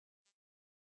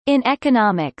In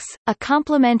economics, a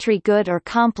complementary good or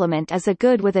complement is a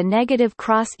good with a negative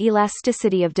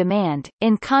cross-elasticity of demand,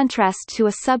 in contrast to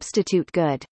a substitute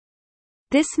good.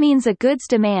 This means a good's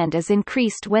demand is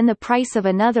increased when the price of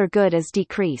another good is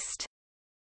decreased.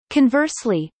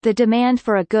 Conversely, the demand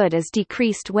for a good is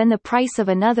decreased when the price of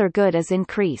another good is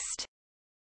increased.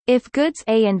 If goods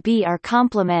A and B are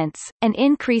complements, an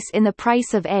increase in the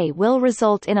price of A will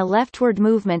result in a leftward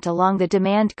movement along the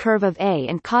demand curve of A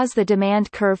and cause the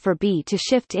demand curve for B to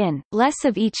shift in, less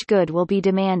of each good will be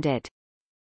demanded.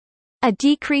 A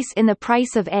decrease in the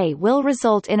price of A will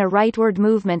result in a rightward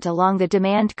movement along the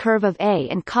demand curve of A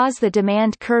and cause the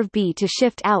demand curve B to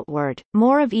shift outward,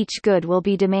 more of each good will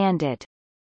be demanded.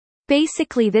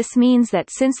 Basically, this means that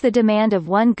since the demand of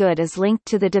one good is linked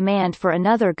to the demand for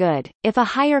another good, if a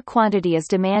higher quantity is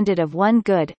demanded of one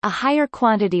good, a higher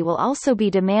quantity will also be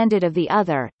demanded of the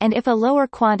other, and if a lower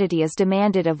quantity is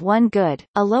demanded of one good,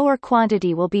 a lower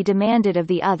quantity will be demanded of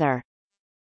the other.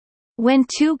 When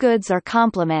two goods are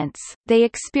complements, they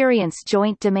experience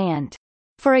joint demand.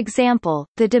 For example,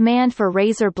 the demand for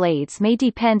razor blades may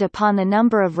depend upon the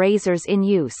number of razors in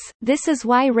use. This is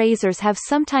why razors have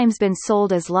sometimes been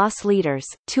sold as loss leaders,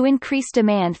 to increase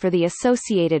demand for the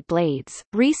associated blades.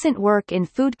 Recent work in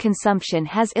food consumption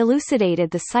has elucidated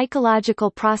the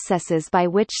psychological processes by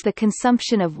which the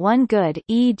consumption of one good,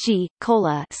 e.g.,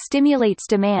 cola, stimulates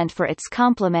demand for its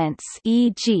complements,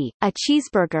 e.g., a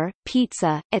cheeseburger,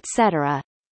 pizza, etc.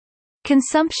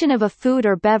 Consumption of a food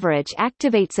or beverage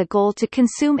activates a goal to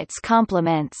consume its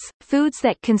complements, foods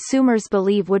that consumers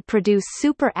believe would produce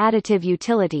super additive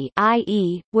utility,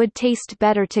 i.e., would taste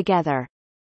better together.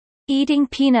 Eating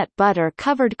peanut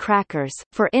butter-covered crackers,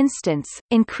 for instance,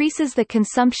 increases the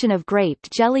consumption of grape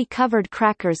jelly-covered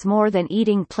crackers more than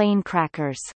eating plain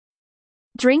crackers.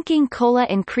 Drinking cola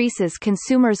increases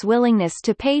consumers' willingness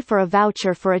to pay for a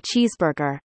voucher for a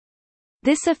cheeseburger.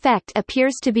 This effect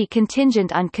appears to be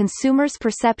contingent on consumers'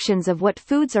 perceptions of what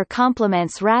foods are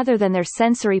complements rather than their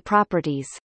sensory properties.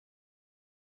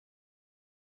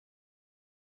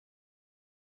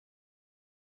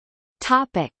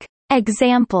 Topic.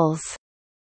 Examples.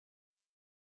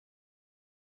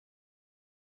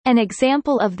 An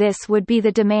example of this would be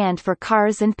the demand for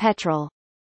cars and petrol.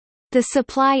 The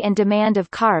supply and demand of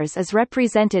cars is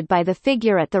represented by the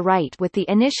figure at the right with the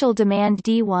initial demand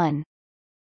D1.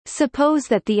 Suppose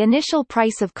that the initial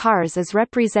price of cars is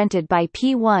represented by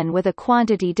P1 with a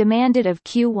quantity demanded of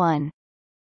Q1.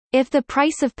 If the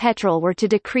price of petrol were to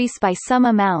decrease by some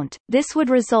amount, this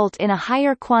would result in a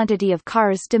higher quantity of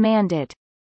cars demanded.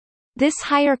 This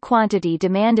higher quantity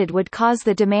demanded would cause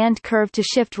the demand curve to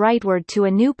shift rightward to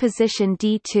a new position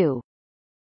D2.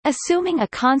 Assuming a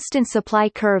constant supply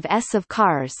curve S of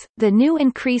cars, the new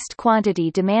increased quantity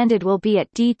demanded will be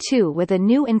at D2 with a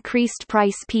new increased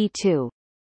price P2.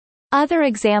 Other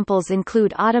examples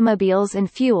include automobiles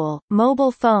and fuel,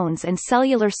 mobile phones and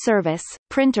cellular service,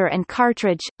 printer and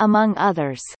cartridge, among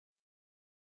others.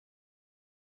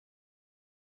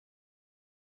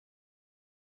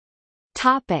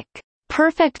 Topic: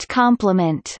 Perfect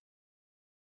complement.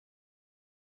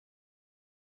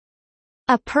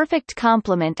 A perfect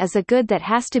complement is a good that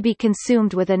has to be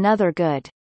consumed with another good.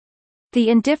 The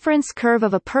indifference curve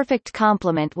of a perfect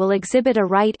complement will exhibit a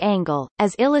right angle,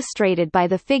 as illustrated by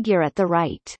the figure at the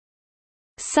right.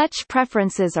 Such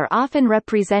preferences are often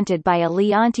represented by a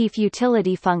Leontief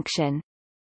utility function.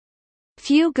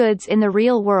 Few goods in the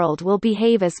real world will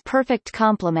behave as perfect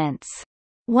complements.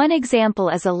 One example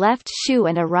is a left shoe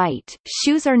and a right.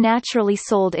 Shoes are naturally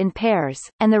sold in pairs,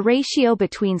 and the ratio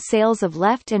between sales of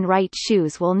left and right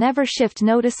shoes will never shift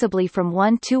noticeably from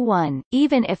 1 to 1,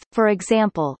 even if, for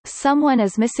example, someone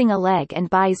is missing a leg and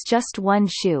buys just one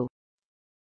shoe.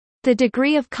 The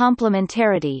degree of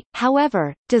complementarity,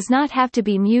 however, does not have to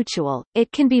be mutual,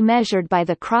 it can be measured by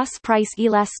the cross-price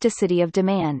elasticity of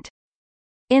demand.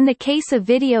 In the case of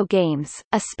video games,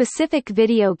 a specific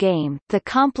video game, the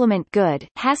complement good,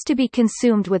 has to be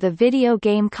consumed with a video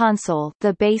game console,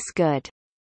 the base good.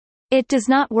 It does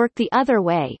not work the other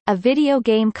way, a video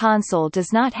game console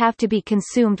does not have to be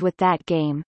consumed with that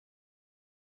game.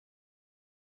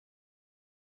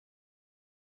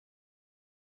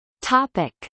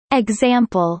 Topic.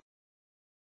 Example.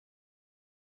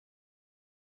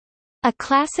 A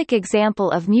classic example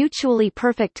of mutually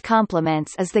perfect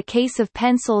complements is the case of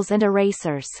pencils and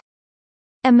erasers.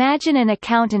 Imagine an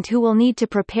accountant who will need to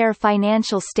prepare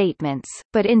financial statements,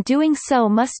 but in doing so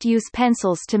must use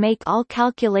pencils to make all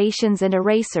calculations and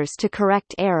erasers to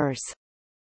correct errors.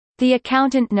 The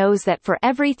accountant knows that for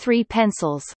every 3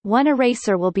 pencils, 1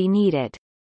 eraser will be needed.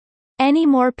 Any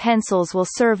more pencils will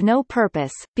serve no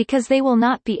purpose, because they will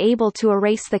not be able to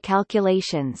erase the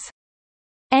calculations.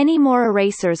 Any more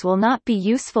erasers will not be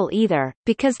useful either,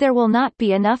 because there will not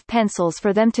be enough pencils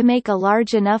for them to make a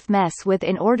large enough mess with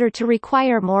in order to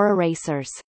require more erasers.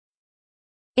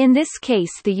 In this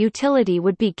case, the utility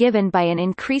would be given by an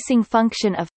increasing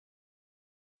function of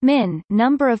min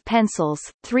number of pencils,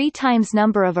 3 times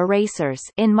number of erasers.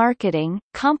 In marketing,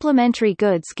 complementary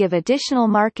goods give additional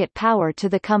market power to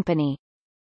the company.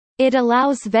 It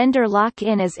allows vendor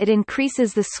lock-in as it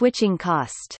increases the switching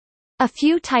cost. A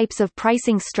few types of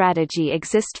pricing strategy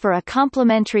exist for a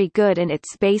complementary good and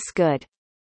its base good.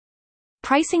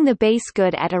 Pricing the base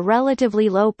good at a relatively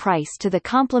low price to the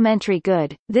complementary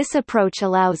good. This approach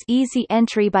allows easy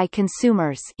entry by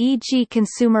consumers, e.g.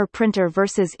 consumer printer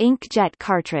versus inkjet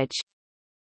cartridge.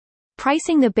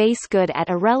 Pricing the base good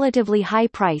at a relatively high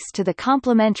price to the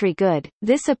complementary good.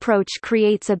 This approach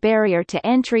creates a barrier to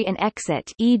entry and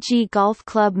exit, e.g. golf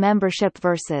club membership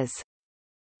versus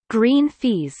green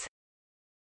fees.